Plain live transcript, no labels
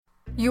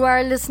You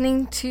are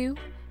listening to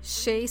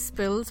Shay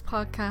Spills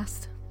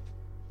podcast.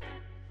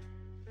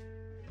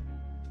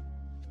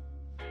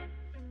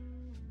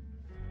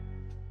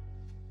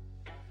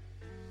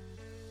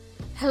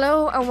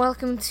 Hello and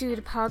welcome to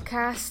the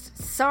podcast.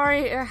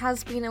 Sorry it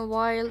has been a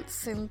while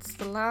since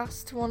the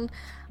last one.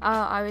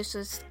 I was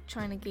just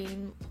trying to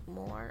gain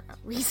more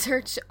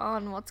research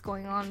on what's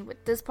going on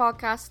with this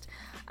podcast.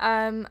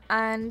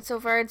 And so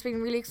far it's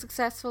been really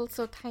successful,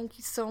 so thank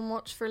you so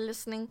much for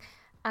listening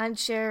and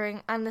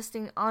sharing and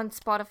listening on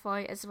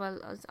Spotify as well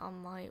as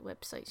on my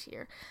website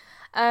here.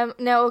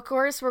 Now, of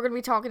course, we're going to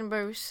be talking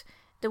about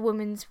the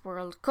Women's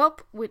World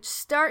Cup, which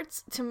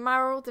starts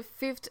tomorrow, the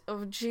 5th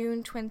of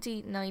June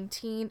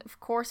 2019. Of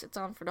course, it's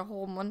on for the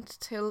whole month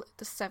till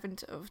the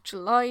 7th of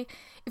July.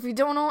 If you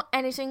don't know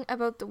anything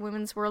about the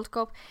Women's World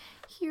Cup,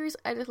 here's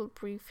a little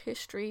brief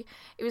history.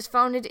 It was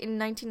founded in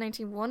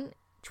 1991,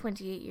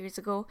 28 years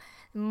ago.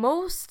 The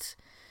most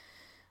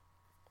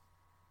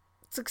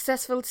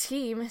successful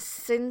team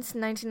since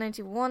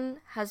 1991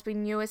 has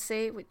been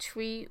USA with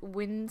 3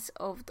 wins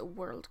of the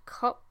World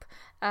Cup.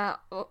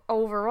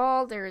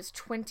 Overall, there is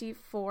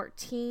 24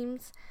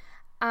 teams,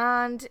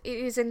 and it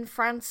is in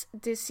France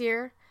this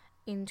year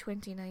in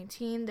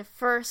 2019. The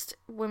first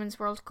Women's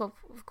World Cup,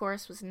 of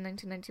course, was in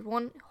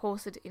 1991,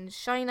 hosted in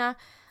China.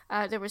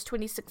 There was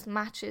 26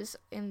 matches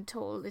in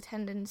total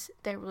attendance.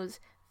 There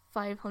was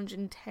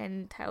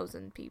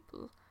 510,000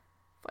 people.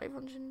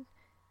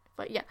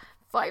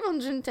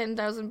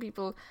 510,000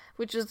 people,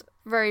 which is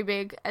very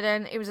big. And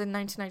then it was in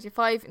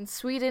 1995 in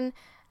Sweden.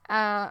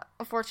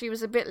 Unfortunately, it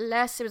was a bit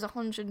less. It was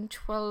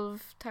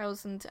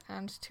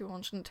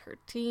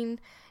 112,213.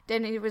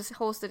 Then it was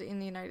hosted in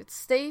the United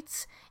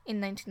States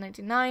in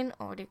 1999,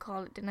 or they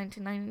call it the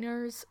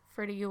 99ers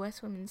for the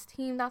US women's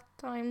team that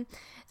time.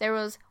 There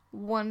was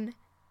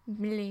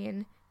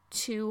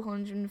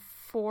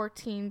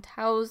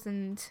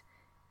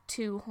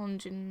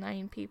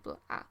 1,214,209 people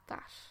at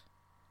that.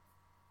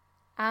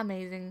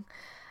 Amazing.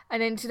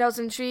 And in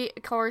 2003,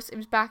 of course, it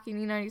was back in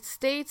the United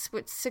States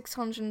with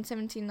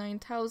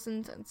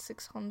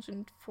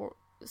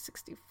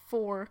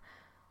 679,664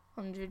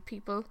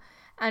 people.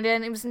 And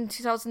then it was in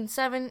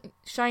 2007,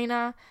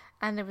 China,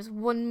 and there was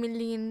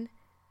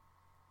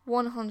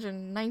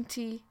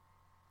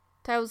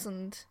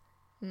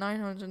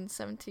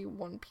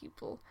 1,190,971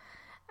 people.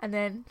 And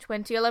then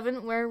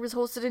 2011, where it was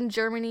hosted in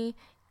Germany,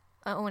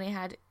 only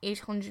had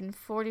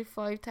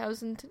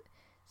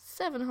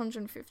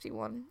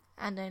 845,751.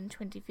 And then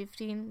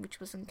 2015, which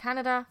was in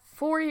Canada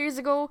 4 years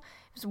ago,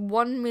 it was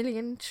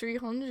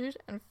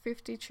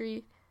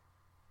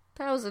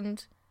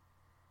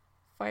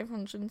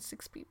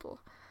 1,353,506 people.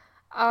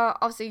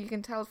 Obviously, you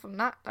can tell from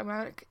that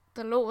amount,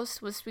 the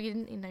lowest was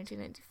Sweden in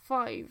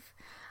 1995.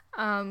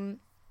 And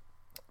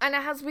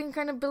it has been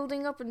kind of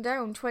building up and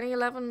down.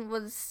 2011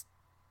 was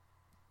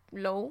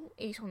low,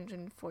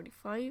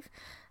 845.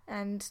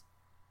 And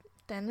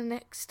then the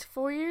next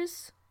 4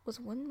 years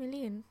was 1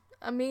 million.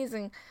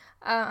 Amazing.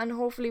 And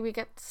hopefully we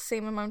get the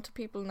same amount of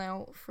people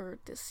now for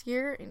this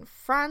year in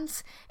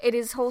France. It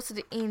is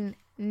hosted in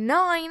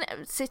 9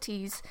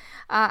 cities,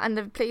 and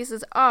the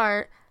places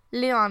are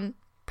Lyon,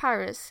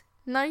 Paris,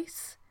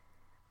 Nice,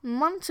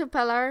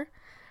 Montpellier,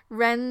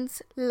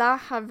 Rennes, Le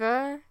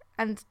Havre,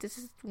 and this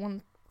is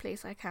one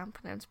place I can't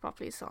pronounce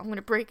properly, so I'm going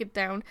to break it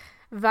down.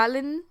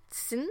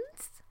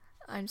 Valenciennes.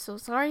 I'm so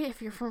sorry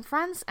if you're from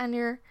France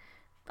and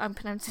I'm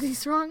pronouncing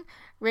these wrong.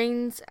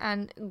 Reims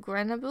and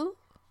Grenoble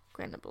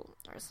or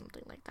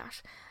something like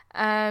that.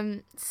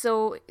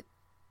 So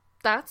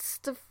that's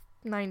the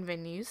 9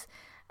 venues.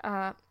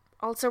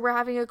 Also, we're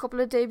having a couple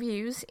of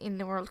debuts in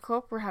the World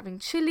Cup. We're having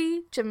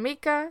Chile,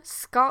 Jamaica,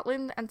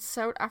 Scotland and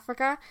South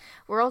Africa.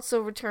 We're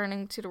also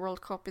returning to the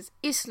World Cup is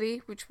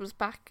Italy, which was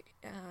back,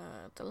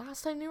 the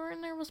last time they were in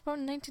there was about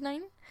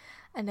 99.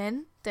 And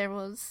then there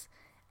was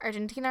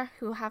Argentina,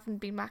 who haven't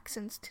been back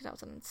since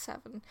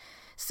 2007.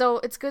 So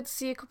it's good to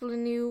see a couple of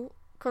new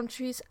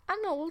countries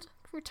and old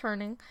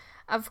returning.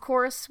 Of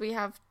course, we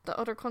have the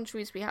other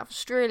countries. We have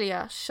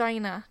Australia,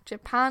 China,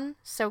 Japan,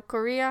 South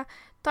Korea,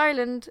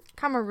 Thailand,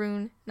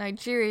 Cameroon,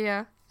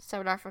 Nigeria,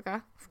 South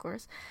Africa, of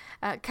course,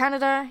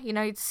 Canada,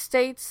 United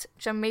States,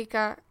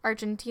 Jamaica,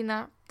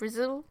 Argentina,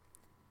 Brazil,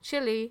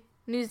 Chile,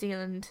 New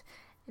Zealand.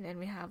 And then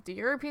we have the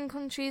European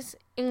countries: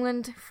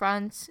 England,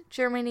 France,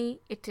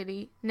 Germany,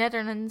 Italy,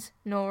 Netherlands,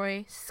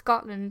 Norway,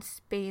 Scotland,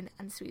 Spain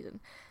and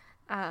Sweden.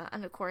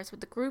 And of course,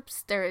 with the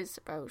groups, there is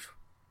about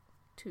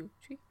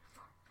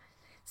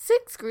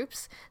 6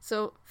 groups,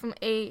 so from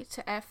A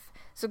to F.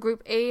 So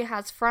Group A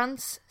has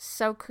France,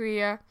 South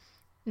Korea,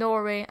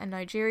 Norway and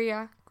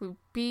Nigeria. Group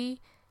B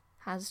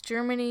has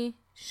Germany,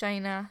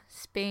 China,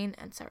 Spain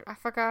and South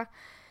Africa.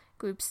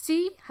 Group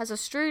C has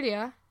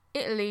Australia,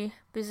 Italy,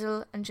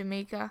 Brazil and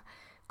Jamaica.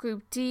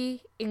 Group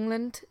D,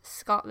 England,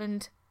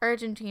 Scotland,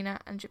 Argentina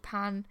and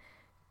Japan.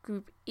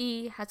 Group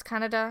E has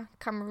Canada,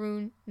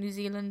 Cameroon, New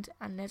Zealand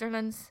and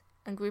Netherlands.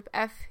 And Group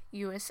F,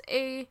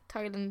 USA,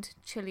 Thailand,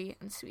 Chile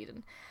and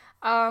Sweden.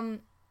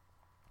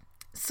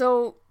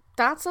 So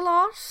that's a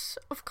lot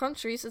of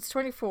countries. It's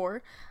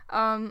 24.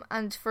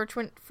 And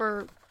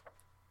for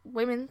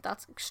women,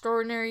 that's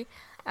extraordinary.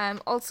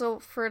 Also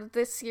for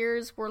this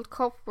year's World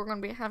Cup, we're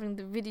going to be having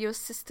the video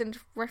assistant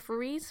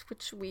referees,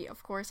 which we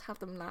of course had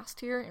them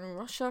last year in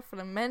Russia for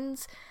the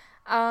men's.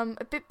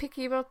 A bit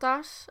picky about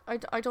that.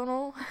 I don't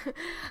know.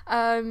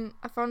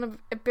 I found it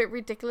a bit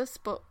ridiculous,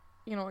 but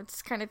you know,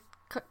 it's kind of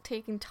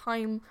taking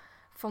time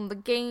from the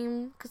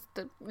game, because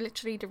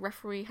literally the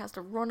referee has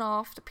to run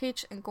off the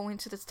pitch and go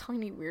into this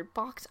tiny weird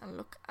box and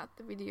look at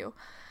the video.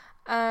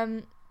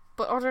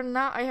 But other than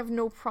that, I have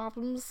no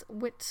problems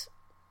with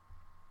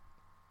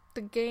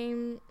the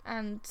game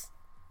and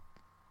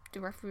the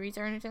referees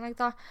or anything like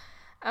that.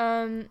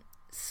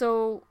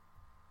 So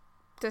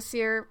this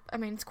year, I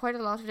mean, it's quite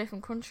a lot of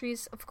different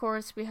countries. Of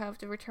course, we have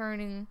the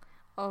returning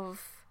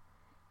of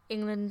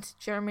England,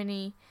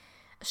 Germany,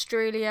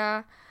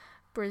 Australia,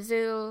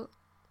 Brazil,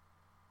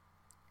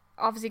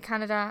 obviously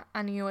Canada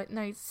and the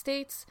United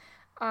States,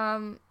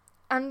 and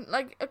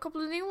like a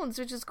couple of new ones,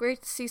 which is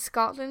great to see.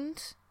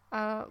 Scotland,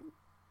 a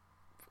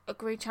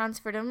great chance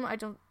for them.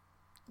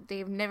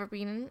 They've never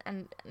been in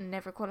and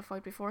never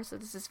qualified before, so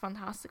this is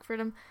fantastic for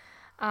them.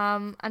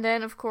 And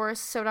then of course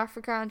South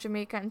Africa and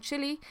Jamaica and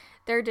Chile,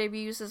 their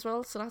debuts as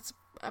well, so that's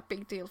a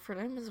big deal for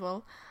them as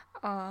well.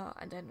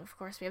 And then of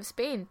course we have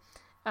Spain,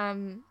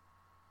 and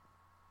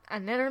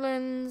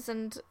Netherlands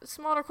and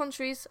smaller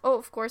countries. Oh,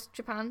 of course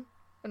Japan,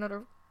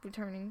 another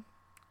returning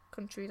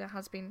country that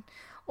has been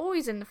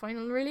always in the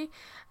final, really.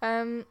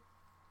 So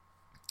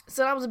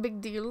that was a big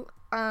deal.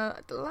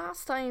 The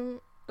last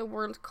time the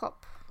World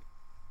Cup,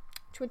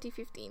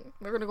 2015,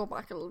 we're going to go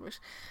back a little bit,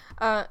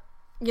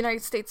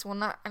 United States won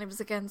that, and it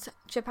was against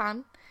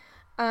Japan,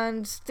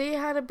 and they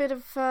had a bit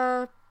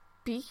of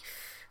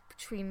beef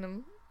between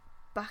them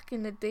back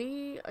in the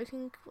day. I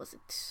think, was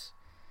it,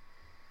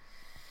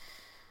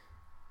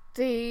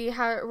 they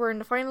were in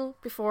the final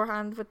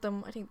beforehand with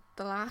them, I think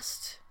the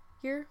last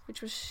year,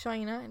 which was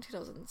China in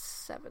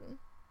 2007,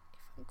 if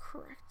I'm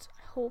correct.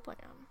 I hope I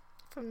am.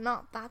 If I'm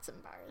not, that's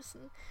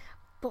embarrassing.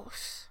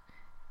 But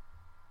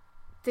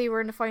they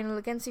were in the final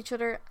against each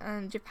other,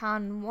 and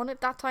Japan won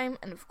it that time,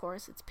 and of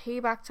course it's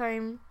payback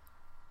time.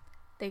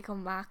 They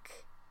come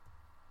back,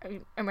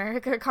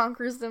 America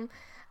conquers them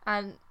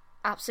and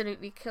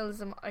absolutely kills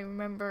them. I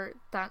remember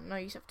that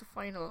night of the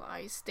final,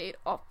 I stayed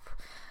up.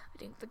 I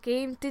think the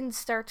game didn't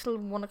start till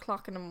 1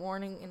 o'clock in the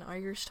morning in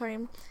Irish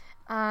time,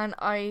 and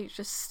I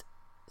just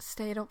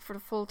stayed up for the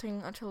full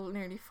thing until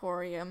nearly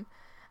 4 a.m.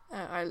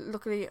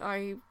 Luckily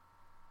I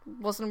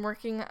wasn't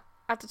working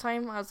at the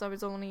time, as I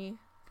was only,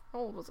 how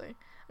old was I?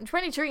 I'm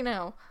 23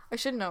 now. I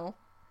should know.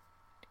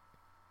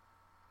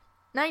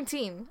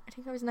 19. I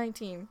think I was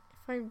 19.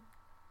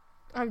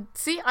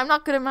 See, I'm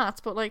not good at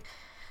maths, but like,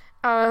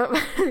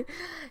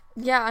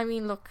 yeah, I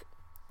mean, look,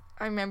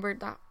 I remember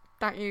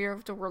that year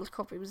of the World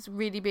Cup. It was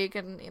really big,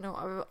 and you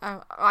know,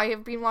 I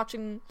have been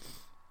watching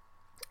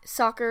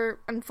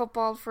soccer and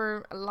football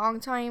for a long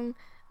time.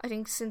 I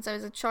think since I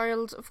was a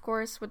child, of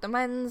course, with the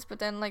men's, but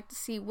then like to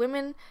see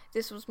women,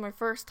 this was my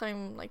first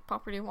time like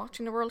properly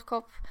watching the World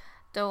Cup,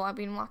 though I've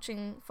been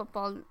watching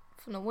football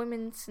from the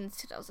women since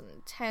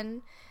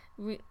 2010.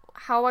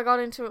 How I got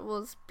into it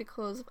was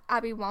because of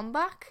Abby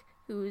Wambach,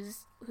 who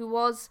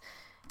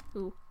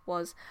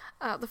was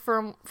the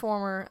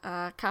former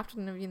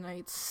captain of the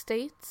United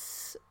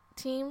States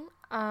team.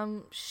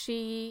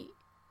 She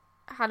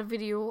had a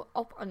video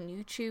up on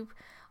YouTube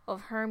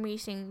of her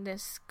meeting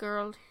this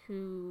girl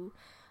who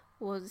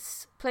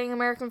was playing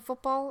American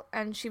football,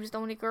 and she was the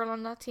only girl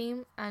on that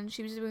team, and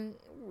she was doing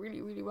really,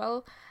 really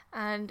well.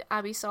 And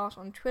Abby saw it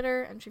on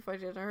Twitter, and she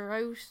invited her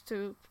out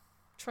to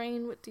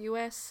train with the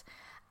US.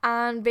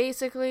 And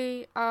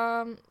basically,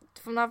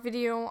 from that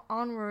video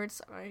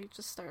onwards, I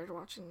just started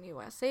watching the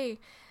USA.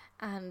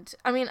 And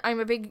I mean,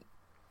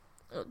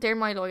 they're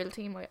my loyal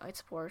team. I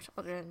support,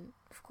 other than,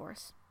 of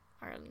course,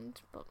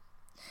 Ireland. But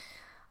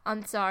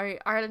I'm sorry,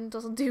 Ireland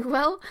doesn't do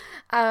well.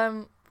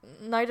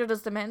 Neither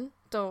does the men,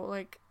 though.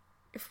 Like,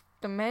 if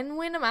the men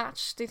win a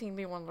match, they think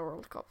they won the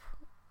World Cup,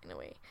 in a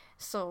way.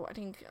 So I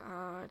think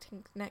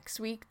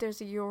next week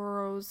there's a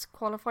Euros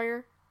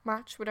qualifier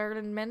match with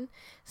Ireland men.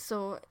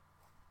 So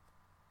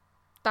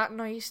that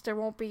night there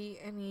won't be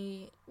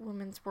any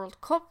Women's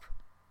World Cup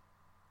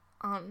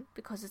on,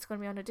 because it's going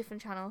to be on a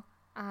different channel.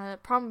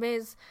 Problem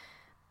is,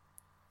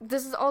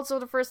 this is also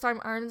the first time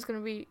Ireland's going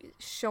to be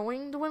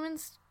showing the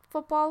women's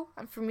football,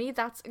 and for me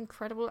that's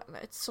incredible, and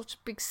it's such a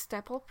big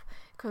step up,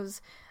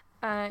 because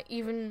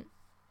even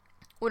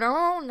with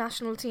our own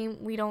national team,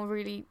 we don't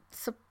really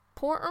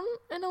support them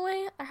in a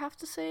way, I have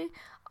to say.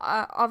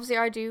 Obviously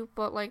I do,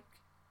 but like,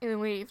 in a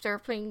way, if they're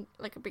playing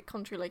like a big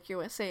country like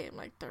USA, I'm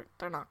like,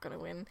 they're not gonna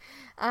win,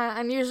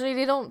 and usually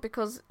they don't,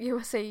 because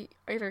USA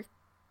either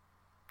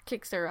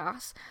kicks their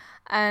ass.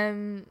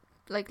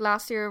 Like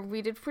last year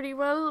we did pretty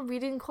well. We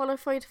didn't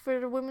qualify for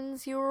the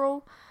women's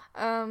Euro,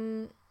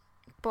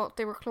 but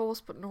they were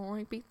close, but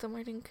Norway beat them.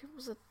 I think it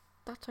was at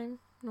that time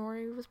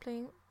Norway was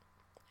playing,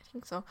 I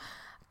think so.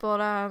 But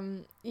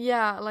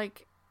yeah,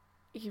 like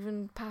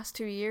even past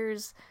 2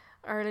 years,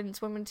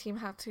 Ireland's women's team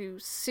had to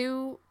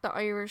sue the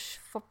Irish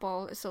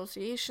Football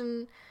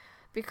Association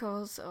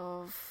because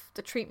of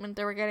the treatment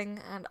they were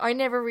getting, and I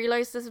never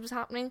realised this was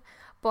happening,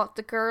 but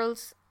the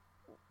girls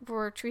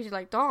were treated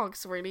like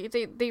dogs, really.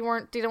 They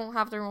don't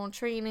have their own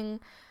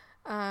training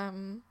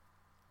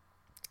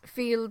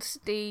field,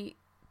 they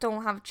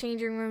don't have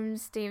changing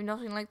rooms, they have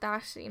nothing like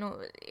that. You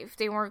know, if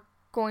they were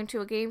going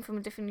to a game from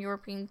a different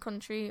European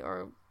country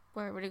or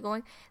wherever they're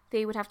going,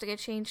 they would have to get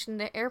changed in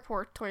the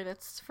airport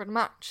toilets for the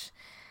match,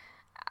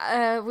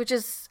 which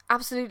is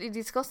absolutely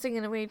disgusting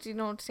in a way. You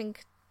know, to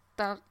think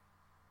that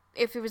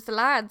if it was the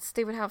lads,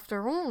 they would have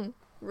their own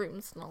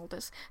rooms and all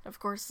this. And of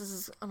course, this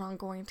is an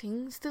ongoing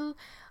thing still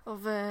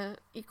of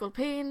equal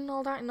pay and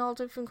all that in all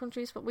different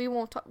countries, but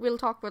we'll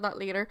talk about that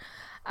later.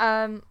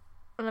 And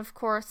of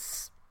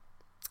course,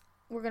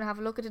 we're gonna have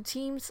a look at the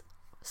teams.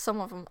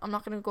 Some of them, I'm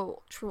not gonna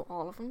go through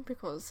all of them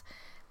because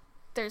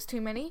there's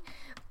too many.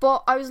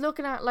 But I was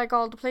looking at like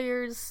all the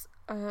players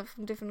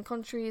from different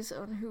countries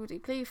and who they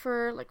play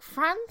for. Like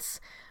France,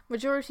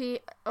 majority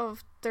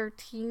of their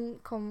team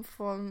come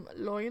from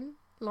Lyon.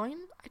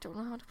 I don't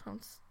know how to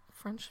pronounce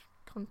French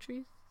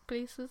countries,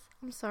 places.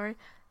 I'm sorry.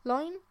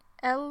 Lyon,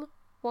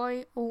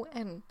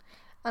 Lyon,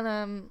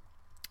 and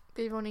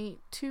they've only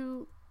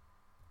 2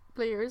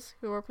 players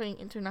who are playing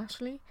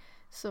internationally.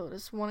 So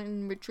there's one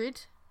in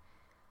Madrid,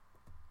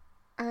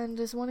 and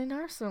there's one in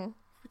Arsenal,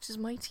 which is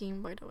my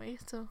team, by the way.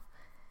 So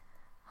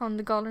on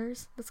the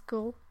Gunners, let's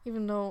go.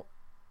 Even though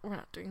we're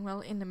not doing well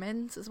in the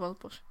men's as well,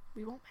 but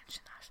we won't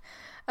mention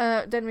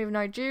that. Then we have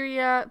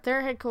Nigeria.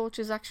 Their head coach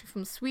is actually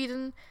from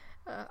Sweden.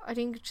 I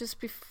think just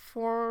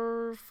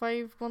before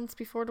 5 months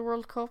before the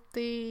World Cup,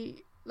 they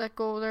let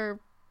go of their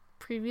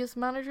previous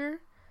manager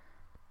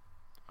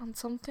on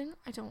something.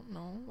 I don't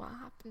know what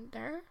happened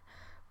there.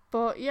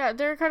 But yeah,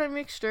 they're kind of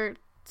mixture.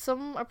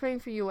 Some are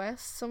playing for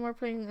US, some are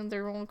playing in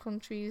their own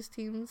countries'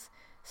 teams,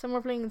 some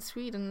are playing in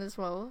Sweden as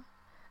well.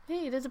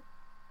 Hey, there's a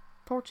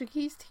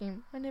Portuguese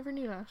team. I never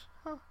knew that.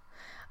 Huh.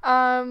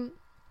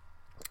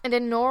 And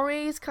then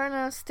Norway is kind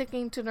of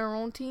sticking to their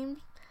own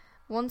team.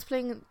 One's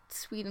playing in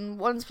Sweden,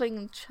 one's playing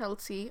in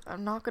Chelsea.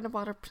 I'm not going to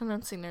bother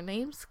pronouncing their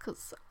names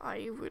because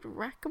I would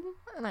wreck them,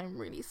 and I'm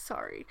really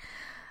sorry.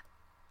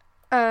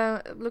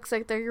 It looks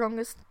like their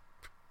youngest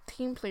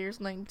team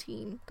player's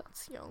 19.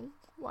 That's young.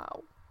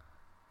 Wow.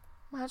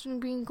 Imagine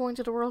going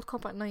to the World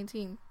Cup at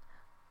 19.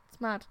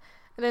 It's mad.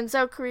 And then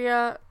South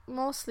Korea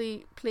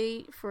mostly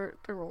play for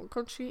their own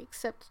country,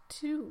 except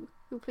 2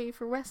 who play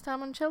for West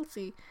Ham and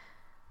Chelsea.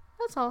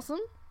 That's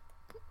awesome.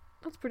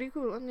 That's pretty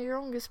cool. And the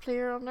youngest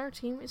player on their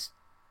team is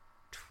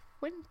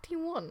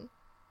 21.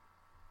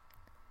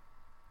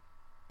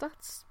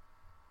 That's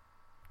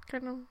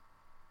kind of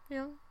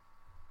young.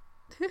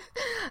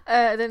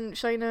 Then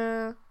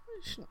China,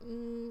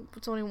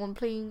 it's only one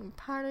playing in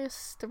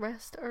Paris, the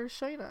rest are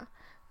China.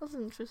 That's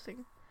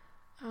interesting.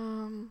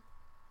 And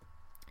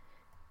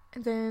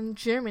then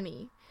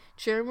Germany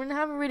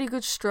have a really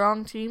good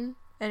strong team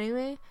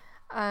anyway.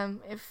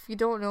 If you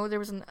don't know, there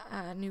was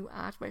a new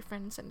ad, my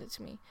friend sent it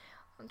to me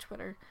on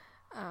Twitter,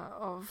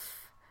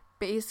 of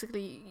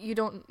basically you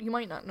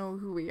might not know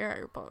who we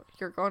are, but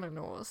you're gonna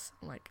know us.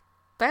 I'm like,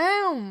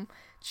 damn,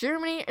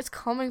 Germany is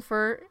coming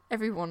for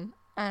everyone.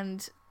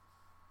 And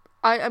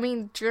I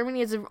mean, Germany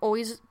has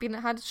always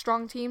had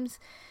strong teams,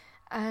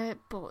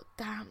 but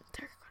damn,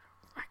 they're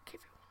gonna wreck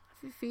everyone. I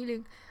have a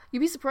feeling you'd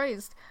be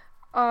surprised.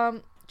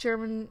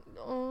 German,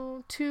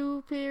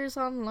 2 players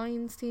on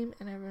Lions team,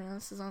 and everyone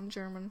else is on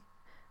German.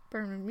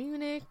 Bayern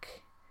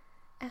Munich,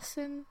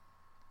 Essen,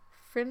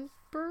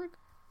 Freiburg.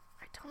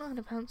 I don't know how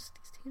to pronounce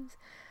these teams.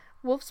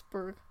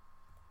 Wolfsburg,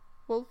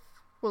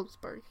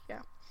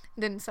 yeah.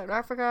 And then South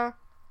Africa.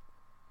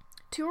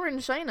 2 are in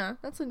China.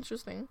 That's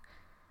interesting.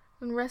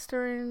 And rest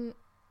are in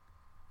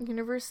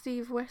University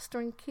of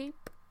Western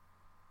Cape,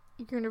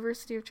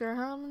 University of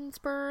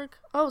Johannesburg.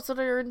 Oh, so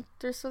they're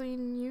still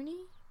in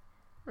uni,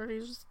 or are they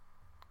just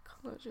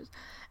colleges?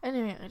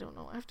 Anyway, I don't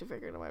know. I have to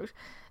figure them out.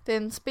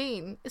 Then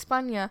Spain,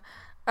 España.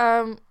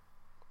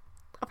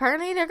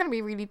 Apparently they're gonna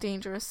be really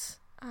dangerous,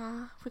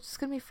 which is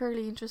gonna be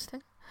fairly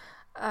interesting.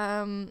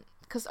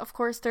 Because of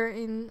course they're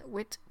in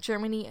with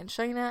Germany and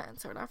China and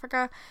South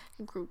Africa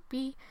in Group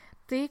B.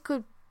 They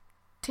could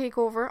take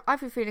over. I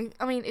have a feeling.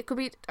 I mean, it could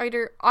be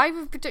either. I have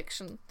a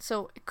prediction,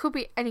 so it could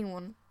be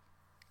anyone.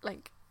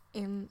 Like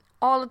in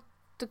all of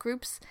the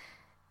groups,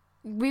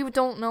 we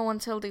don't know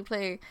until they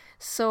play.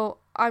 So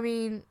I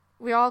mean,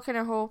 we all kind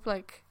of hope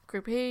like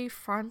Group A,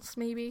 France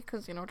maybe,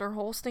 because you know they're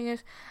hosting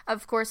it.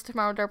 Of course,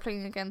 tomorrow they're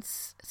playing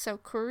against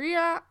South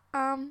Korea.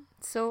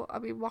 So I'll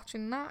be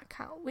watching that.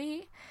 Can't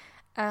wait.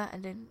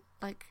 And then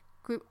like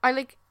Group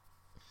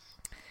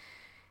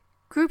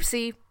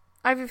C.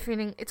 I have a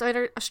feeling it's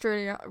either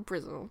Australia or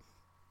Brazil.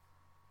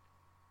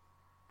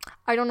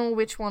 I don't know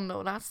which one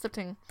though, that's the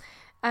thing.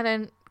 And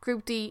then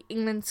Group D,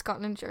 England,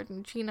 Scotland,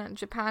 Argentina and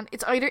Japan.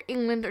 It's either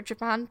England or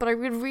Japan, but I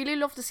would really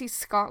love to see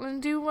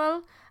Scotland do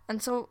well.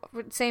 And so,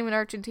 same with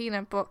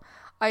Argentina, but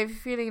I have a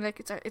feeling like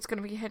it's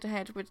going to be head to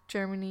head with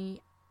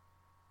Germany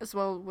as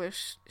well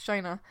with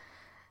China.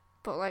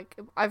 but like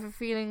I have a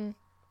feeling,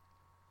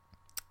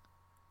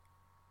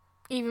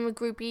 even with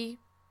Group E,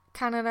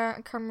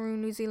 Canada,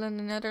 Cameroon, New Zealand,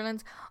 and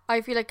Netherlands,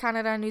 I feel like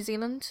Canada and New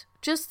Zealand,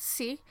 just to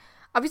see.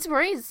 I'd be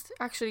surprised,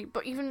 actually,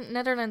 but even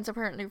Netherlands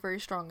apparently very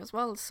strong as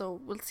well,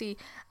 so we'll see.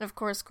 And of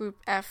course, Group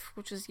F,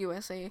 which is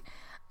USA.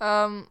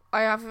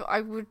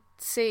 I would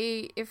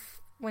say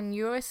if when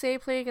USA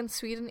play against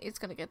Sweden, it's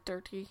gonna get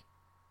dirty.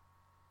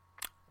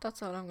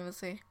 That's all I'm gonna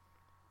say.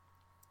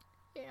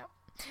 Yeah,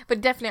 but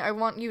definitely, I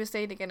want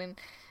USA to get in.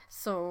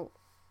 So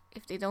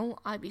if they don't,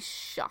 I'd be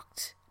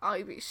shocked.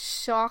 I'd be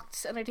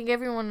shocked, and I think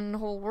everyone in the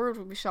whole world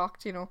would be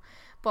shocked, you know.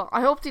 But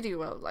I hope they do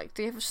well. Like,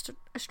 they have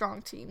a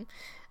strong team.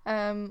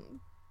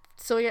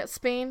 So yeah,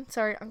 Spain.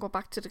 Sorry, I'll go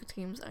back to the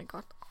teams. I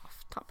got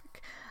off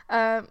topic.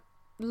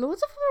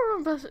 Loads of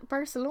them are in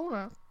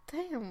Barcelona.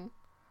 Damn,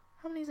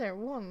 how many is there?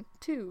 1,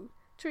 2,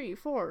 3,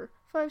 4,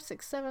 5,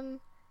 6, 7,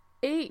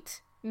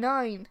 8,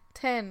 9,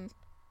 10.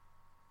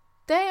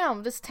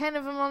 Damn, there's 10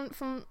 of them on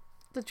from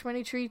the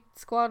 23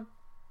 squad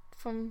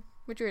from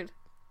Madrid.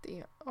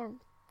 Or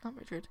not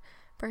Madrid,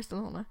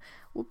 Barcelona.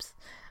 Whoops.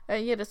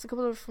 Yeah, there's a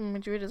couple of from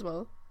Madrid as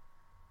well.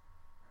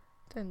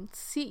 Then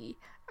C,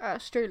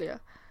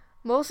 Australia.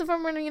 Most of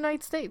them are in the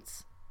United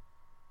States.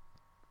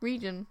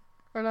 Region,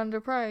 Orlando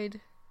Pride,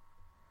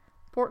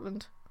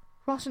 Portland,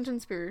 Washington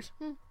Spirit.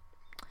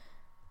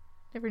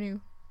 Never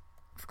knew.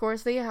 Of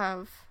course, they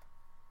have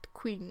the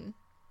Queen,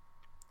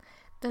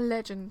 the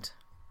legend.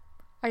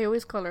 I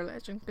always call her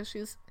legend because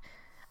she's,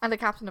 and the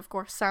captain, of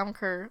course, Sam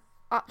Kerr.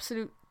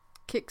 Absolute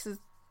kicks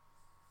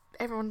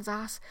everyone's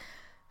ass.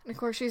 And of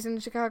course, she's in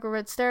the Chicago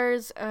Red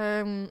Stars.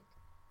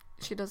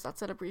 She does that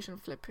celebration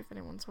flip, if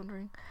anyone's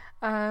wondering.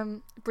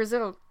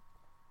 Brazil,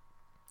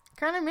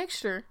 kind of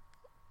mixture.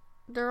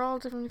 They're all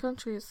different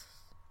countries.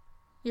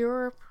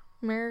 Europe,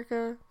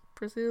 America,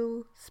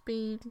 Brazil,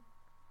 Spain,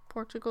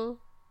 Portugal,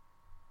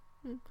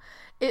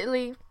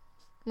 Italy,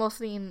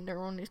 mostly in their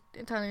own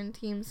Italian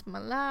teams.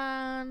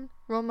 Milan,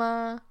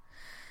 Roma,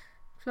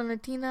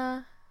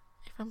 Fiorentina.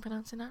 If I'm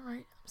pronouncing that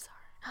right, I'm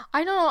sorry.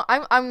 I don't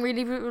know. I'm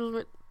really brutal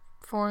with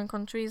foreign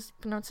countries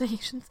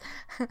pronunciations.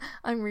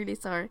 I'm really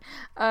sorry.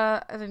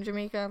 And then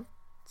Jamaica.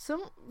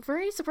 Some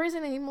very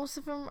surprisingly, most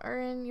of them are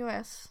in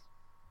US.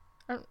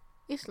 Or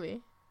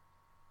Italy.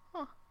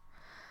 Huh.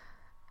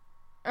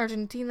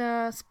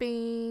 Argentina,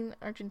 Spain,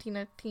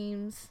 Argentina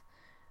teams.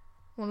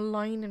 One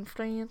line in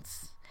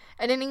France.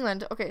 And in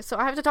England, okay, so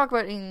I have to talk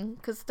about England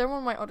because they're one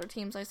of my other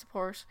teams I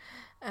support.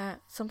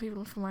 Some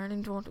people from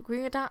Ireland don't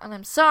agree with that, and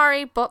I'm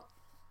sorry, but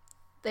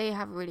they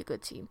have a really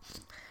good team.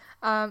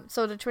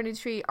 So the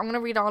 23, I'm going to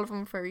read all of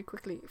them very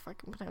quickly if I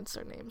can pronounce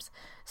their names.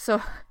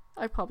 So,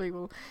 I probably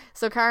will.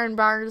 So Karen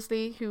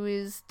Barnsley, who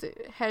is the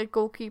head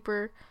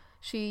goalkeeper,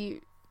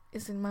 she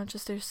is in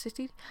Manchester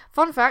City.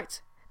 Fun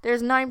fact,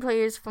 there's 9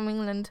 players from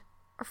England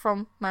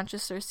from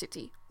Manchester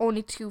City.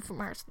 Only 2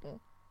 from Arsenal.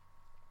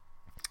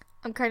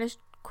 I'm kind of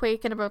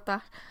quaking about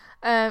that.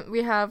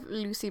 We have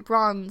Lucy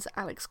Bronze,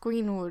 Alex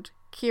Greenwood,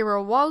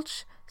 Kira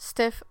Walsh,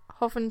 Steph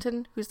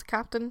Huffington, who's the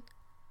captain,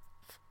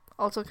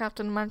 also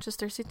captain of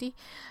Manchester City,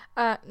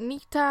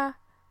 Nita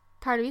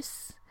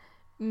Paris,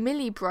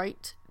 Millie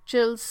Bright,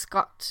 Jill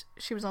Scott,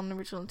 she was on the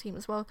original team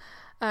as well,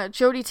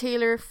 Jodie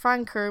Taylor,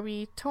 Frank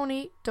Kirby,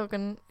 Tony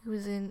Duggan, who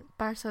is in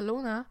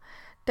Barcelona,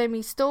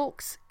 Demi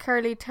Stokes,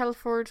 Carly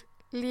Telford,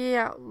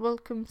 Leah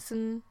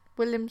Williamson,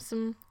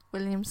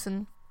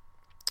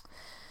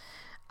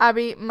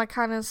 Abby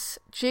McCannis,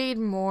 Jade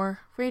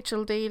Moore,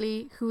 Rachel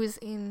Daly, who is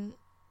in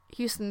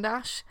Houston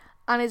Dash,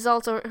 and is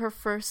also her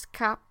first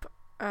cap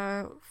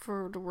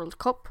for the World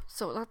Cup,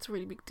 so that's a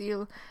really big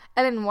deal.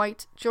 Ellen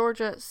White,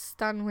 Georgia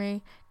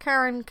Stanway,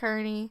 Karen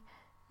Kearney,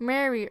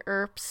 Mary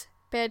Earps,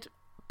 Beth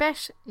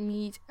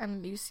Mead,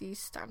 and Lucy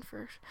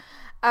Stanford.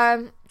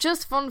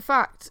 Just fun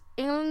fact,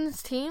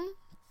 England's team,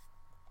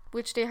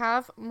 which they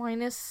have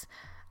minus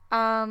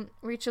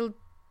Rachel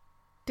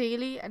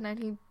Daly and I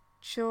think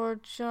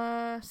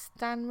Georgia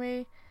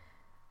Stanway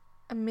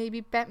and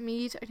maybe Beth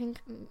Mead, I think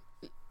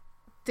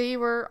they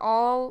were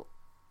all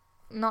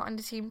not in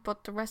the team,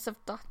 but the rest of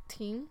that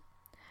team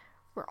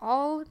were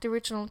all the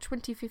original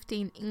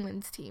 2015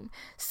 England's team.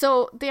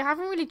 So they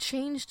haven't really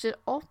changed it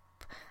up.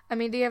 I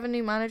mean, they have a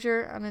new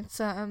manager and it's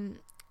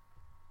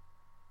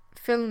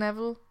Phil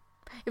Neville.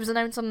 It was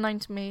announced on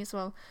 9th May as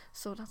well,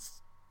 so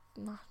that's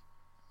a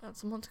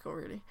month ago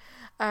really.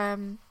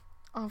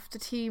 Of the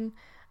team,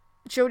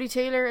 Jodie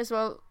Taylor as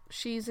well,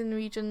 she's in the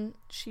region.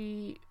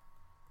 She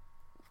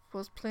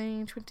was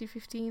playing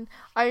 2015.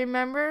 I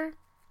remember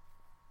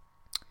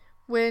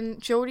when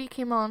Jodie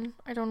came on,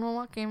 I don't know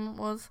what game it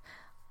was,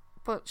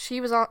 but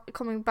she was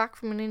coming back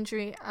from an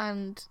injury,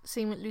 and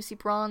same with Lucy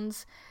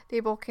Bronze.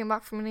 They both came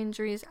back from an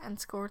injuries and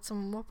scored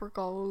some whopper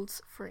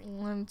goals for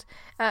England.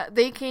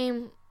 They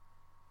came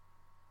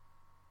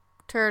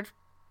 3rd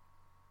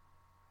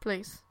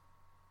place.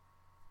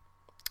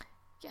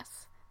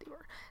 Yes, they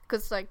were.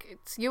 Because like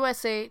it's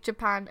USA,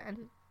 Japan,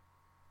 and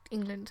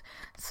England.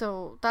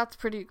 So that's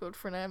pretty good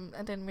for them.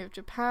 And then we have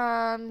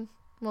Japan,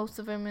 most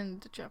of them in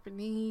the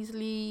Japanese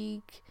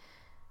league.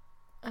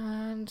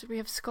 And we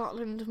have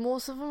Scotland.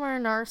 Most of them are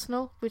in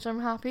Arsenal, which I'm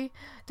happy.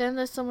 Then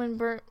there's some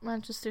in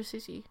Manchester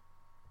City.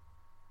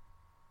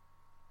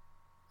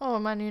 Oh,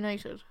 Man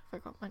United.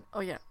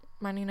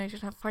 Man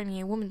United have finally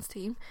a women's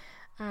team.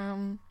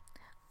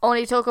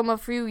 Only took them a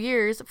few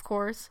years, of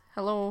course.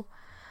 Hello.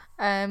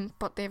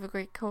 But they have a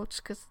great coach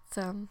because it's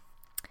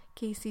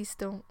Casey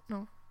Stone.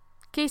 No,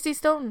 Casey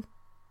Stone.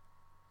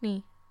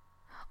 Me.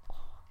 Oh,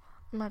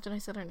 imagine I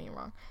said her name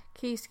wrong.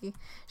 Casey.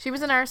 She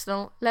was an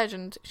Arsenal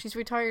legend. She's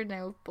retired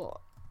now, but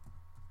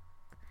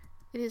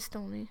it is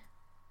Stoney.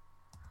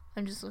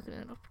 I'm just looking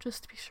it up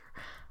just to be sure.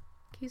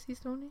 Casey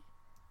Stoney?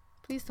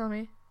 Please tell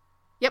me.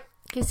 Yep,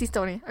 Casey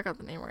Stoney. I got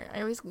the name right.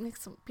 I always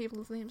mix some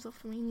people's names up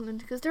from England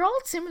because they're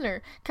all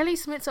similar. Kelly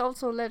Smith's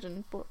also a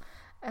legend, but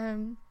if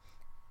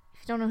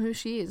you don't know who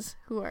she is,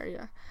 who are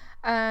you?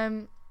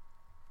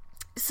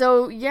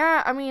 So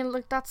yeah, I mean,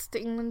 like, that's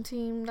the England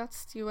team.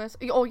 That's the US.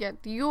 Oh yeah,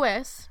 the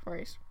US,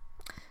 right?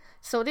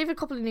 So they have a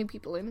couple of new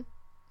people in,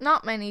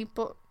 not many,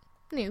 but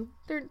new.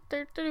 They're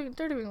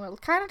doing well.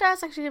 Canada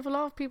has actually have a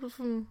lot of people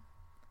from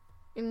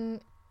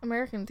in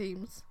American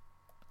teams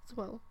as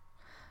well.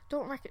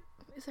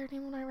 Is there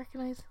anyone I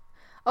recognise?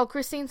 Oh,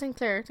 Christine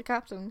Sinclair, the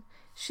captain.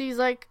 She's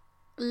like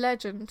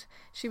legend.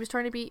 She was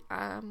trying to be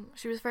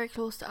she was very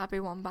close to Abby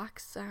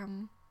Wambach's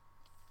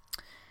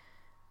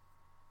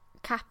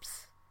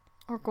caps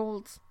or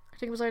golds. I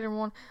think it was either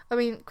one. I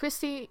mean,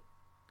 Christine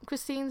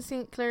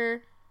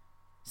Sinclair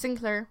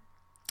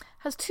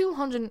has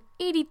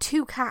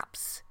 282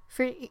 caps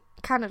for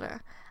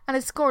Canada and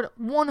has scored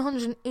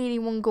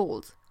 181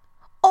 goals.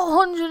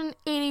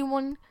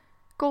 181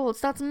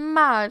 goals. That's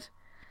mad.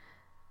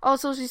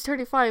 Also, she's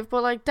 35,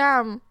 but like,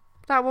 damn,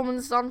 that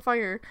woman's on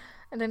fire.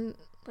 And then,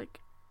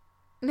 like,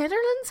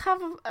 Netherlands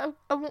have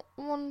a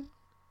one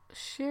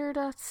share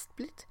that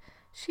split.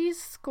 She's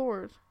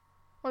scored.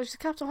 Well, she's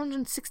capped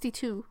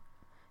 162.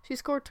 She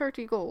scored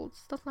 30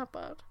 goals. That's not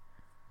bad.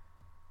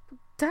 But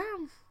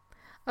damn.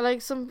 I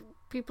like some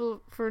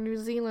people for New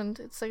Zealand.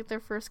 It's like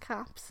their first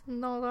caps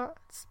and all that.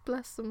 It's,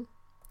 bless them.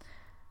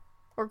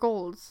 Or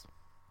goals.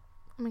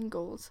 I mean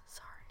goals.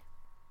 Sorry.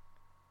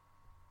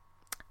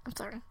 I'm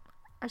sorry.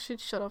 I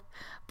should shut up.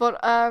 But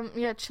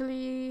yeah,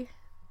 Chile,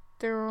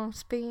 they're on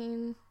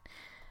Spain.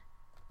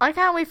 I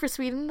can't wait for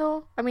Sweden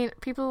though. I mean,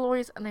 people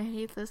always, and I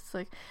hate this,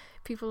 like,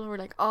 people were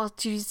like, oh,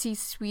 do you see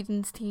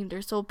Sweden's team?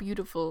 They're so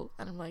beautiful.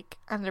 And I'm like,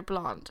 and they're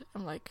blonde.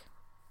 I'm like,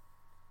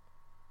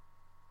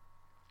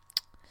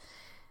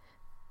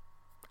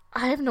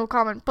 I have no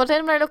comment. But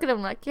then when I look at them,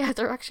 I'm like, yeah,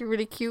 they're actually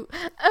really cute.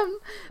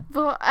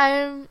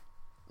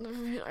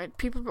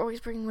 People always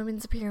bring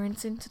women's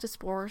appearance into the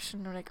sport,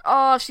 and they're like,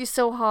 oh, she's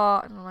so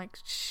hot, and I'm like,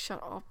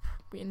 shut up,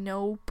 we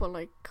know, but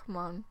like, come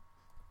on,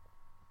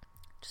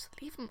 just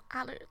leave them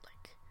at it,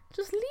 like,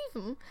 just leave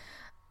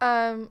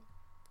them.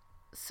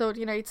 So the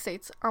United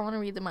States, I want to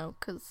read them out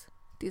because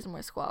these are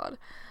my squad.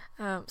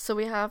 So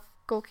we have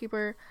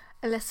goalkeeper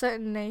Alyssa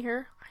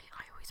Naher.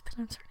 I always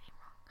pronounce her name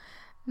wrong.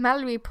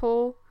 Mallory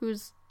Poe,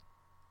 who's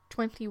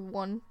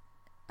 21.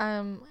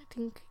 I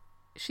think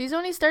she's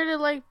only started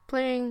like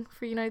playing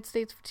for United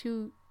States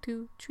for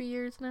 3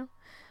 years now.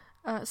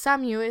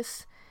 Sam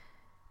Ewis,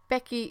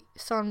 Becky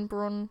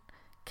Sonbrun,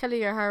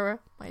 Kelly O'Hara,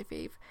 my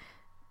fave,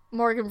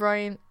 Morgan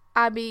Bryan,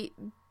 Abby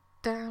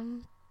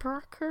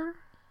Danperker,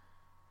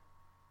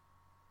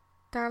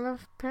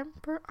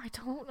 I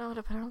don't know how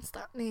to pronounce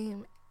that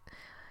name,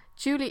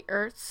 Julie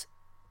Ertz,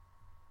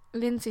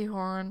 Lindsay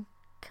Horan,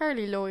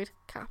 Carly Lloyd,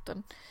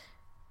 captain,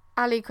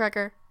 Ali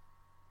Kreger,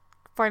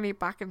 finally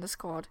back in the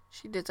squad.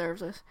 She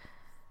deserves it.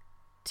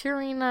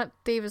 Tyrina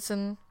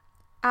Davison,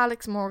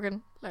 Alex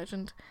Morgan,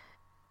 legend,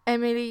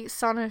 Emily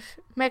Sonnet,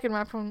 Megan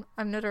Rapone,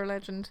 another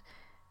legend,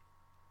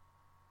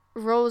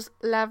 Rose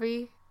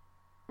Lavie,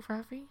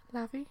 oh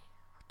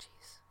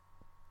jeez,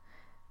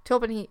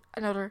 Tobin Heat,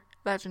 another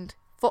legend,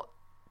 foot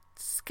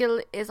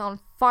skill is on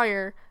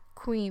fire,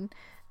 queen,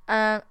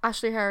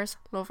 Ashley Harris,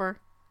 love her,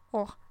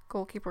 oh,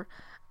 goalkeeper,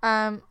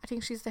 I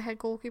think she's the head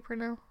goalkeeper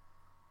now,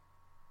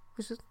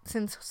 which is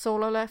since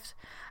Solo left,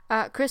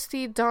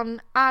 Christy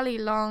Dunn, Ali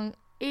Long,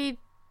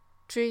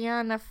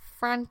 Adriana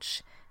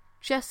French,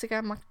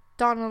 Jessica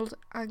McDonald,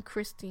 and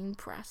Christine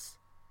Press,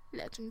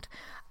 legend.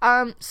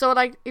 So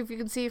like, if you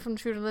can see from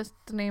through the list,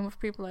 the name of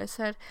people I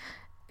said,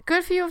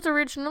 good few of the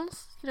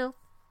originals, you know,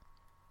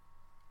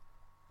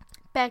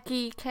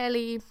 Becky,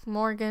 Kelly,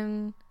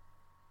 Morgan,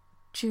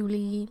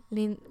 Julie,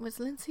 was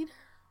Lindsay there?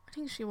 I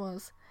think she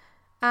was.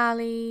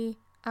 Ali,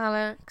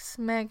 Alex,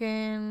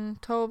 Megan,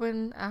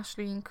 Tobin,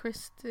 Ashley, and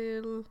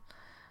Crystal.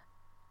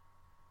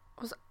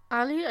 Was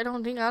Ali? I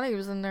don't think Ali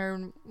was in there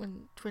in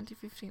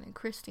 2015, and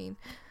Christine.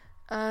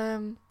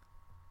 But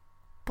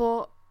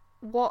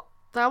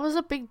that was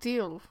a big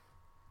deal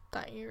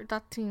that year.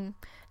 That team,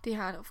 they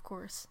had, of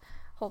course,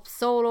 Hope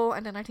Solo,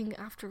 and then I think it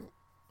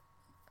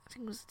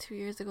was 2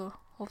 years ago,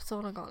 Hope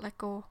Solo got let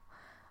go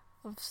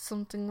of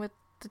something with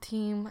the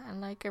team,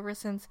 and like ever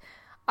since,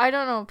 I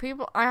don't know,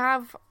 people, I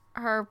have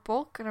her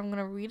book and I'm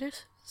gonna read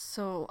it.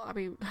 So I'll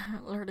be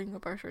learning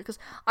about her because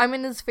I'm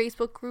in this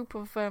Facebook group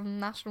of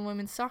National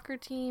Women's Soccer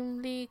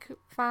Team League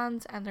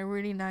fans, and they're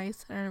really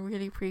nice and I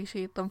really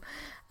appreciate them.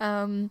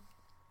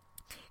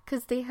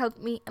 Because they help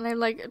me, and I'm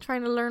like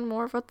trying to learn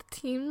more about the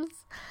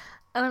teams.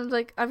 And I'm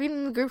like, I've been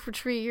in the group for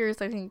 3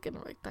 years, I think,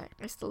 and like that,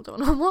 I still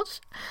don't know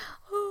much.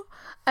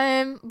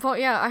 But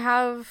yeah, I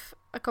have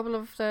a couple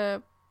of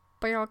the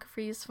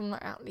biographies from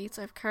the athletes.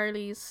 I have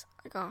Carly's.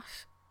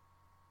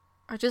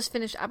 I just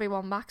finished Abby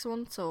Wambach's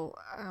one, so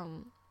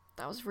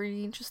that was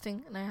really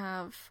interesting. And I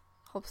have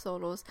Hope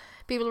Solo's.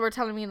 People were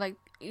telling me like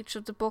each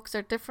of the books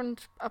are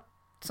different.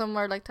 Some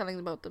are like telling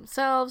them about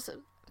themselves,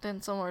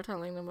 then some are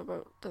telling them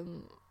about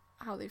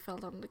how they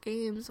felt on the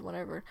games and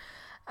whatever.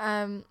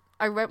 When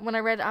I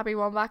read Abby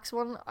Wambach's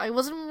one, I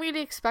wasn't really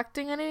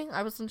expecting anything.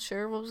 I wasn't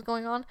sure what was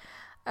going on.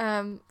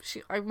 I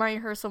admire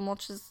her so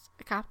much as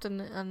a captain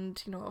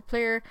and, you know, a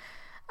player.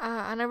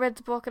 And I read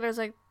the book and I was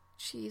like,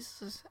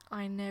 Jesus,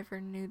 I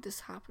never knew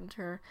this happened to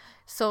her.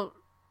 So,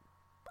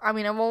 I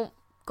mean, I won't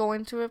go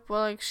into it, but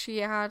like she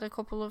had a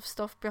couple of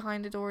stuff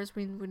behind the doors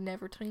we would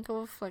never think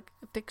of, like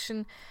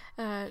addiction.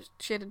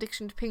 She had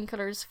addiction to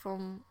painkillers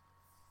from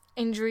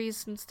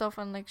injuries and stuff,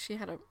 and like she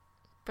had a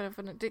bit of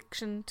an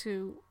addiction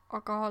to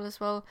alcohol as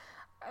well.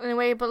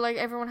 Anyway, but like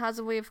everyone has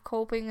a way of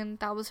coping, and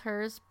that was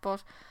hers,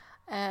 but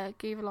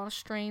gave a lot of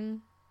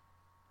strain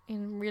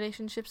in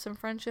relationships and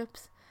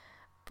friendships.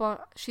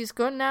 But she's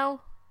good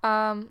now.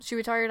 She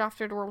retired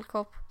after the World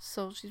Cup,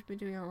 so she's been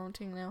doing her own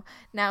thing now.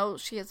 Now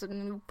she has a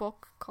new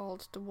book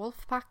called The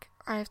Wolf Pack.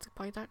 I have to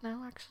buy that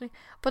now, actually.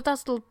 But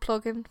that's a little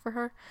plug-in for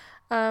her.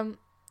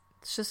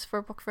 It's just for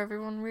a book for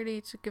everyone,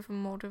 really, to give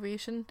them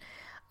motivation.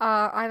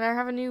 And I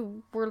have a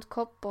new World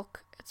Cup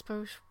book. It's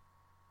about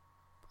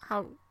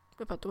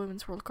the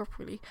Women's World Cup,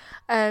 really.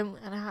 And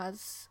it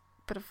has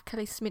a bit of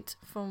Kelly Smith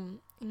from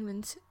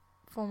England's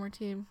former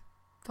team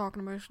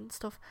talking about it and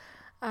stuff.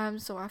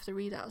 So I have to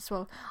read that as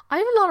well. I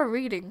have a lot of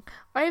reading.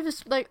 I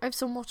have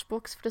so much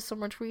books for the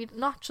summer to read,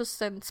 not just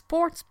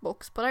sports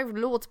books, but I have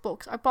loads of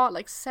books. I bought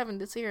like 7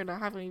 this year and I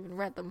haven't even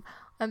read them.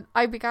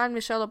 I began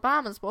Michelle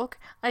Obama's book.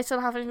 I still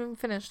haven't even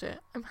finished it.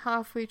 I'm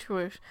halfway through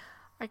it.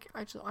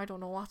 I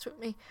don't know what's with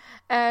me.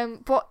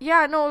 But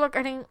yeah, no, look,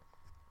 I think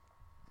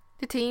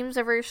the teams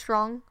are very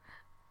strong.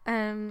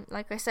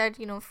 Like I said,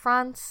 you know,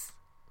 France,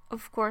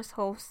 of course,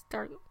 hosts.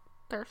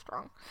 They're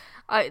strong.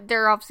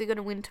 They're obviously going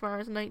to win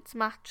tomorrow night's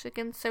match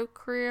against South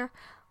Korea.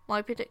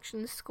 My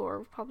prediction score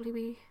will probably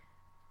be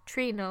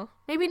 3-0.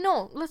 Maybe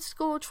no, let's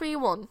go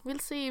 3-1. We'll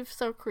see if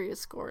South Korea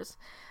scores.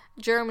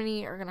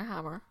 Germany are going to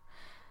hammer.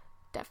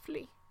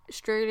 Definitely.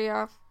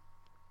 Australia,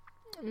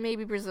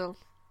 maybe Brazil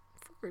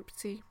for Group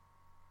C.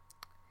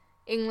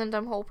 England,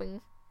 I'm hoping,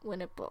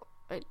 win it, but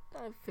I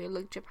feel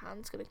like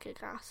Japan's going to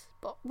kick ass.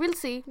 But we'll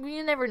see.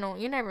 You never know.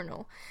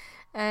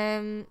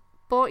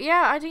 But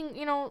yeah, I think,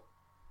 you know,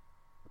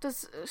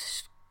 there's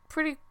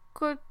pretty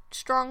good,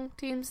 strong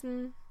teams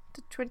in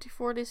the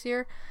 24 this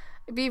year.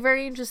 It'd be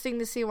very interesting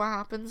to see what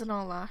happens and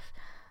all that.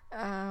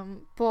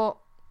 But,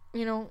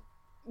 you know,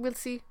 we'll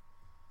see.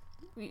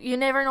 You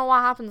never know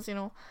what happens, you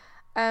know.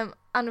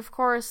 And of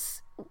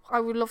course, I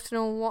would love to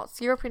know what's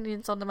your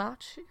opinions on the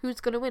match.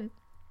 Who's going to win?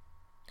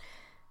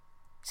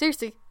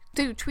 Seriously,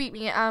 do tweet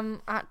me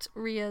at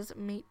Ria's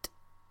Mate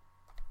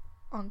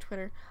on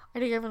Twitter. I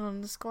think I have it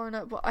on the score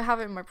now, but I have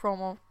it in my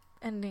promo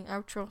ending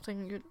outro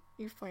thing.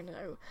 You find it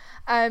out.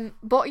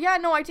 But yeah,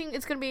 no, I think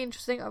it's gonna be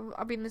interesting.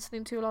 I've been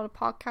listening to a lot of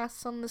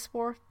podcasts on the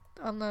sport,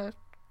 on the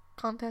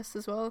contest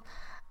as well.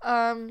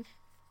 Yeah,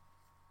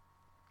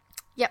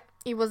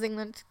 it was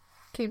England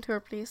came to our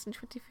place in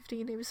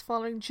 2015. It was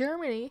following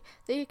Germany.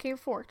 They came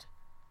fourth.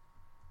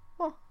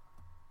 Oh,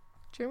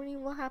 Germany,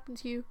 what happened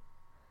to you?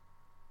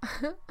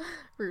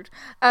 Rude.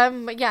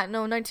 But yeah,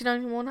 no,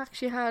 1991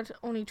 actually had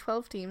only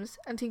 12 teams,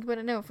 and think about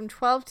it now, from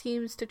 12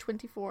 teams to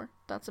 24.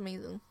 That's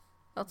amazing.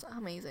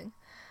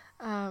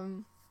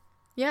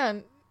 Yeah,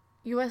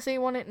 USA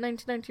won it in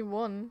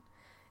 1991,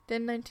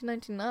 then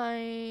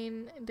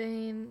 1999,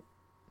 then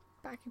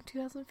back in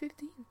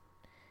 2015.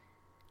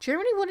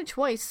 Germany won it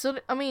twice, so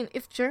I mean,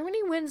 if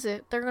Germany wins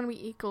it, they're going to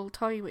be equal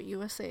tie with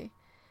USA.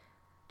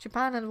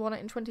 Japan had won it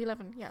in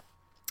 2011, yeah.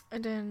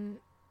 And then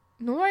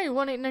Norway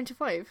won it in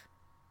 95.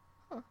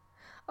 Huh.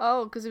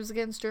 Oh, because it was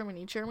against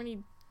Germany.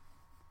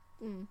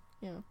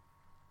 Yeah.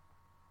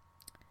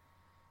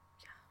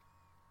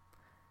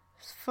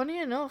 Funny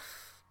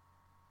enough,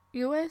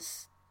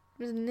 US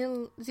was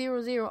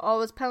 0-0. Oh, it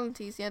was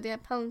penalties. Yeah, they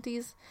had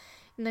penalties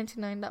in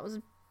 99. That was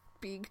a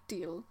big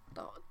deal.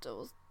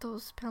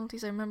 Those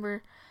penalties. I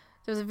remember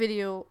there was a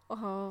video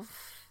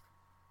of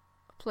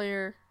a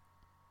player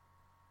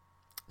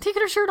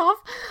taking her shirt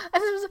off,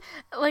 and it was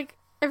like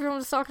everyone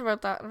was talking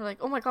about that, and I'm like,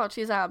 oh my god,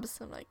 she has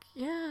abs. I'm like,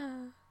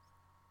 yeah,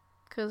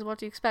 because what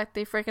do you expect?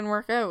 They freaking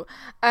work out.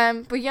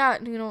 But yeah,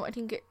 you know, I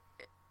think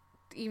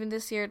even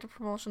this year the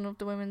promotion of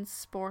the women's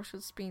sport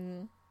has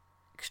been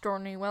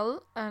extraordinarily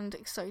well and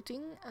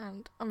exciting,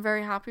 and I'm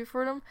very happy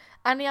for them,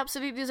 and they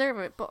absolutely deserve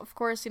it. But of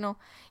course, you know,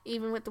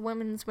 even with the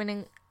women's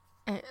winning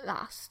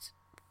last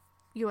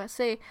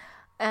USA,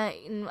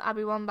 in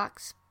Abby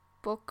Wambach's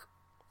book.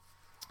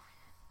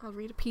 I'll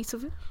read a piece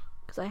of it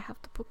because I have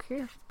the book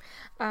here.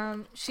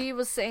 She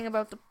was saying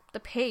about the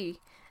pay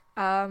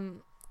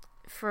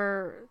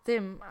for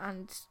them,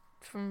 and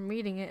from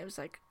reading it, it was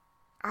like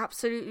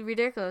absolutely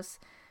ridiculous.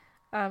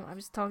 I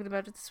was talking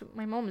about it with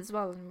my mom as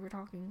well, and we were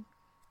talking,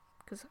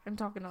 because I'm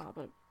talking a lot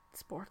about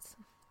sports.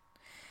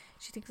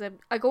 She thinks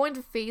I go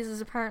into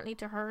phases, apparently,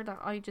 to her, that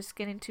I just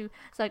get into.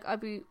 It's like I'll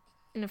be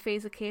in a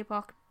phase of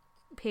K-pop,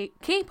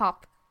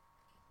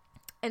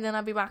 and then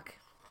I'll be back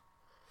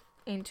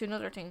into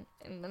another thing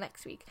in the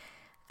next week.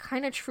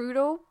 Kind of true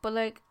though, but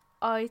like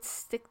I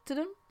stick to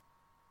them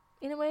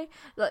in a way.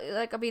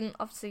 Like I mean,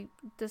 obviously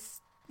this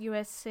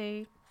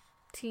USA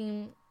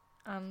team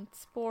and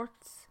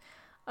sports.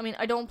 I mean,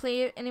 I don't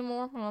play it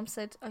anymore. My mom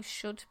said I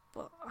should,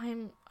 but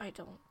I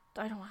don't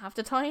have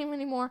the time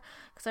anymore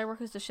because I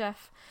work as a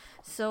chef.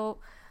 So,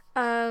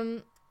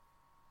 right.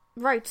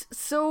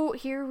 So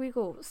here we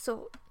go.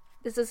 So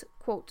this is a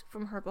quote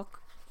from her book,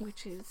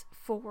 which is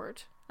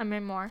Forward, a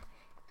memoir.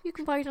 You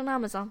can buy it on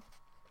Amazon.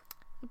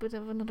 A bit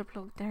of another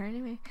plug there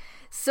anyway.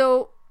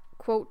 So,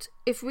 quote,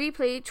 if we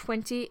play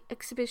 20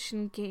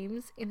 exhibition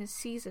games in a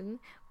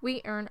season,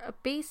 we earn a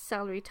base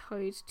salary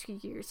tied to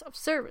years of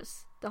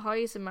service. The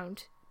highest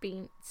amount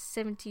being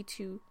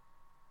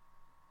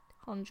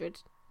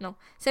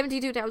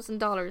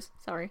 $72,000,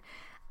 sorry,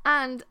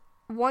 and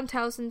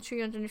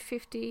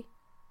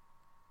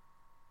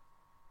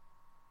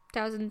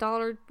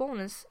 $1,350,000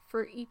 bonus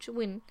for each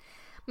win.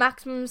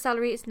 Maximum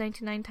salary is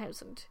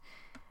 $99,000.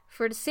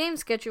 For the same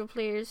schedule,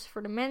 players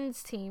for the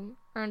men's team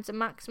earns a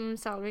maximum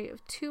salary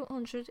of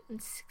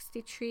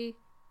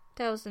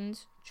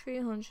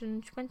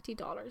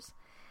 $263,320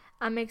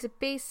 and makes a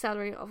base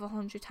salary of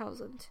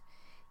 $100,000,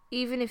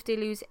 even if they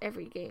lose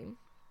every game.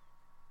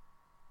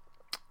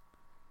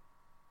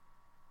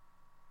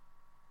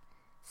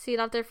 See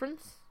that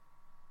difference?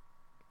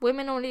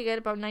 Women only get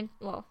about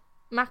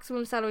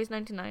maximum salary is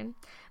 $99,000.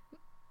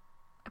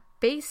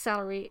 Base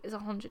salary is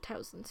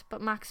 $100,000,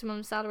 but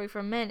maximum salary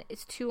for men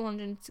is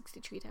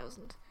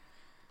 $263,000.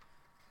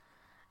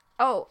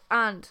 Oh,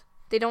 and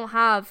they don't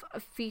have a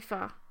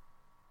FIFA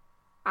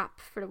app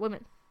for the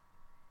women.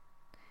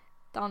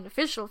 The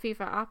unofficial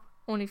FIFA app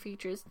only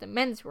features the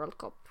Men's World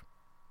Cup.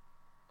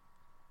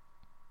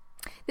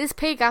 This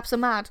pay gap's a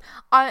mad.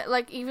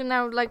 Even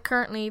now,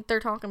 currently they're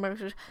talking about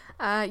it.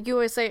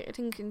 USA, I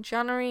think in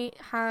January,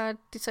 had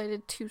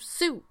decided to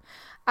sue,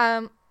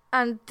 and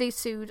they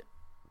sued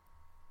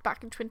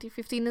back in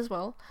 2015 as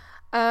well.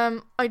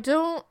 I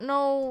don't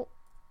know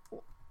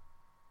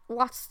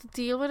what's the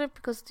deal with it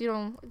because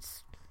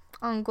it's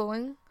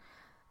ongoing.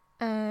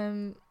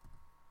 But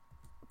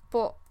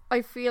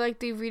I feel like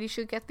they really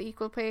should get the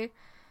equal pay.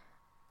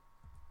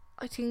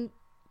 I think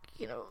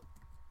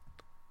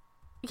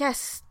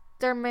yes,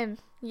 they're men.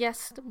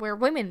 Yes, we're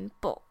women,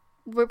 but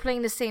we're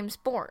playing the same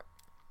sport,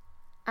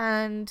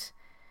 and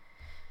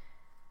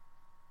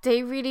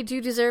they really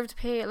do deserve to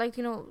pay.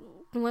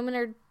 Women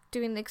are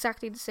doing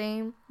exactly the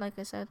same, like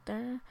I said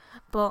there,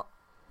 but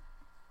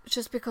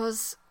just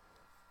because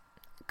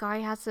a guy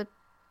has a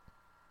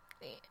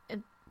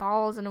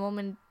balls and a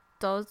woman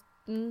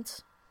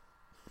doesn't,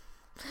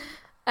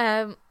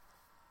 and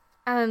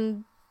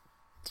you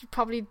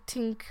probably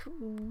think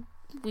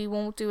we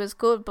won't do as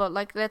good, but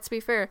let's be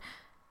fair.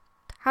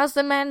 Has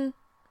the men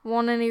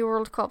won any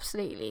World Cups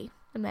lately?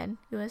 The men,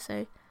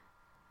 USA?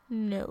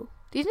 No.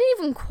 They didn't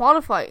even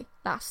qualify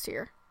last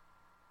year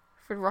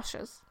for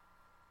Russia's.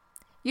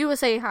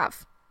 USA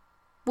have.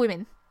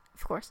 Women,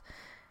 of course.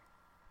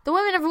 The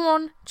women have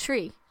won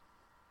 3.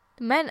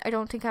 The men, I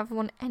don't think, have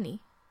won any.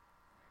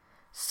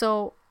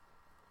 So,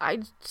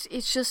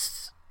 it's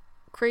just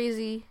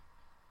crazy.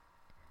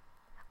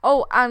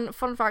 Oh, and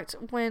fun fact,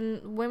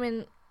 when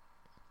women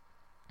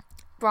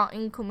brought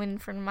income in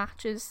for the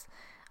matches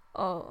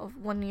of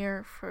 1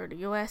 year for the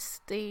US,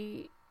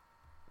 the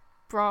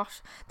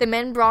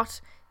men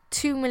brought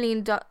 $2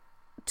 million,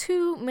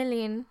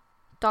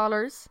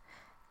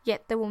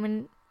 yet the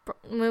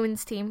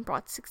women's team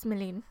brought $6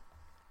 million.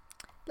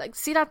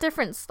 See that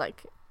difference?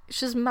 It's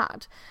just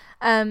mad.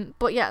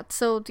 But yeah,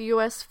 so the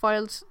US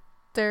filed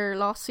their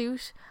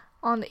lawsuit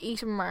on the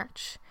 8th of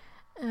March.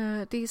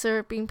 These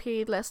are being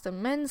paid less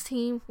than men's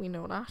team, we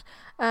know that.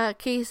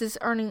 Case is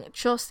earning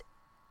just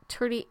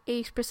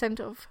 38%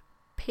 of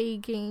pay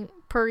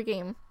per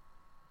game.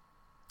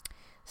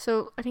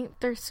 So I think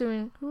they're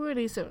suing. Who are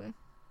they suing?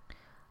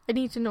 I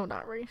need to know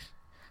that, right?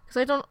 Because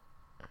I don't.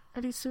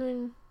 Are they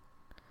suing?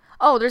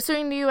 Oh, they're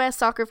suing the US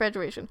Soccer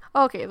Federation.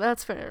 Okay,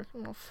 that's fair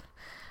enough.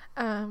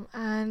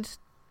 And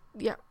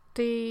yeah,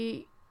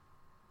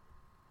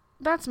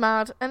 that's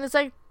mad. And it's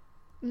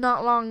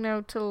not long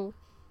now till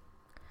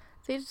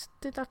they just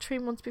did that 3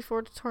 months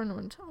before the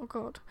tournament. Oh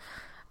god.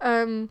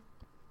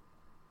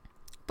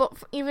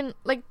 But even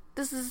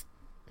this is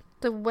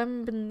the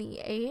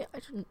WNBA. I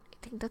think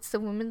that's the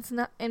women's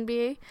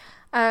NBA.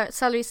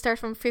 Salaries start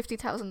from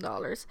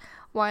 $50,000,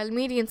 while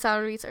median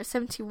salaries are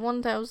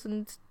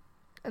 $71,000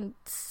 and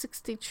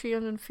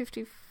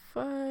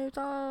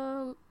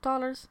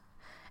 $6,355.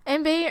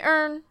 NBA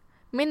earn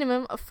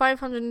minimum of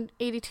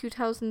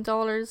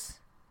 $582,000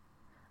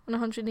 and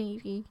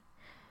 180.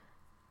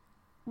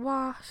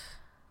 What?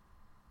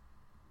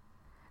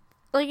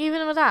 Like,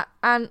 even with that,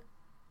 and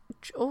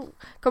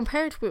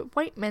compared with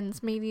white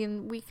men's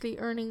median weekly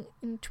earning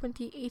in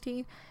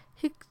 2018,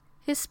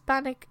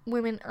 Hispanic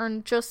women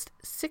earned just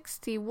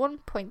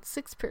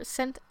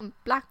 61.6% and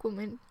black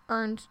women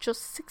earned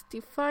just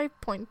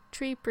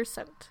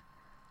 65.3%.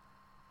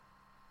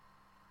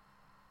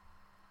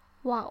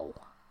 Wow.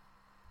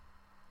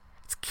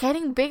 It's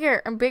getting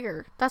bigger and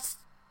bigger. That's,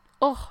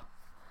 oh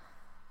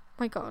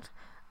my god.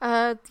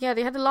 Yeah,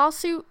 they had a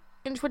lawsuit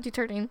in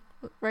 2013,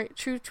 right,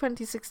 through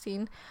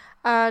 2016.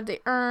 They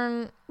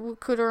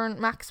could earn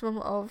maximum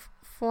of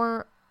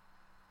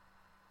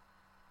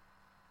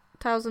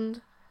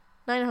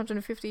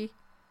 $4,950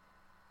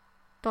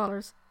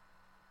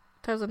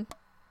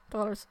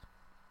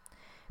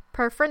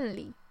 per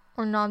friendly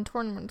or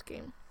non-tournament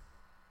game,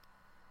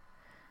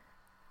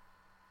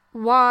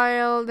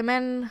 while the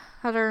men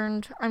had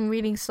earned, I'm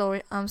reading this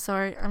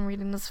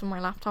from my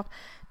laptop,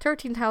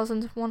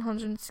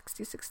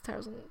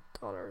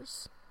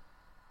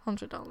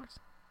 $13,166,000.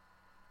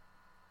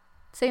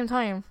 Same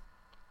time.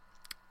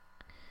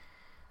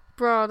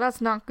 Bro, that's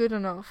not good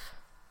enough.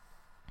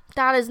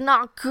 That is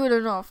not good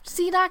enough.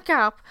 See that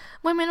gap?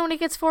 Women only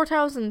gets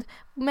 4,000,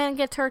 men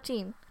get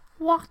 13.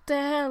 What the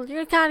hell?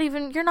 You're not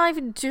even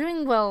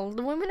doing well.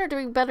 The women are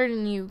doing better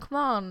than you. Come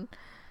on.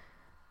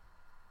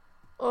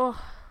 Oh,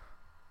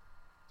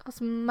 that's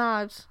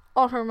mad.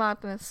 Utter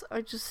madness. I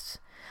just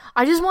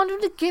want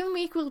them to give them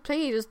equal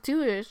play. Just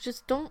do it.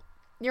 Just don't.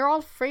 You're all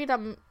afraid that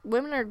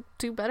women are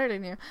do better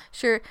than you.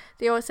 Sure,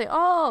 they always say,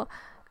 oh,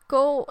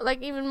 go,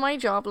 like, even my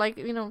job, like,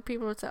 you know,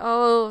 people would say,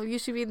 oh, you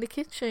should be in the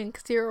kitchen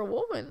because you're a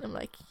woman. I'm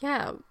like,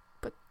 yeah,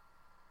 but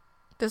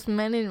there's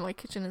men in my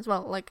kitchen as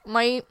well. Like,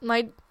 my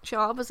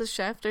job as a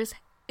chef,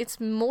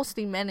 it's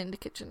mostly men in the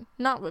kitchen,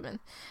 not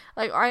women.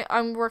 Like,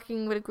 I'm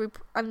working with a group,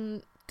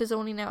 and there's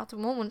only now at the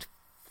moment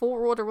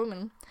 4 other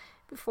women.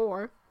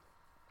 Before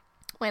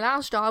my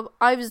last job,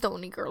 I was the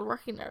only girl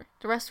working there.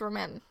 The rest were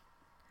men.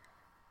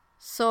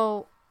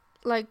 So,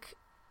 like,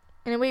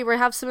 in a way, we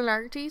have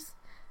similarities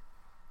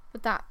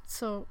with that.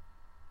 So,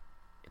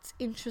 it's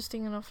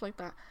interesting enough like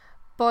that.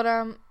 But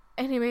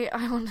anyway,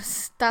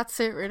 that's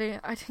it really.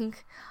 I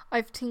think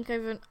I've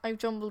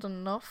jumbled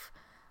enough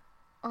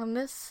on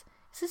this.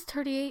 Is this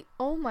 38?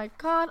 Oh my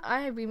god,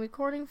 I have been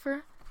recording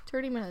for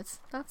 30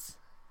 minutes. That's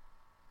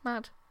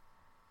mad.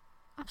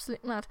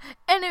 Absolutely mad.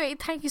 Anyway,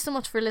 thank you so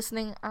much for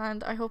listening,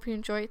 and I hope you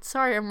enjoy it.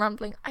 Sorry, I'm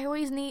rambling.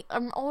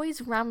 I'm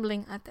always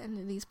rambling at the end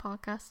of these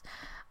podcasts.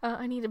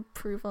 I need to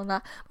prove on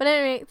that. But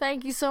anyway,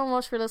 thank you so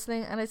much for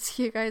listening, and I'll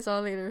see you guys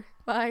all later.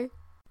 Bye.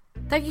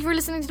 Thank you for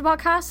listening to the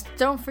podcast.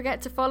 Don't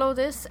forget to follow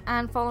this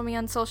and follow me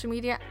on social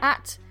media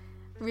at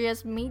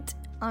RiazMeet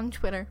on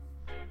Twitter.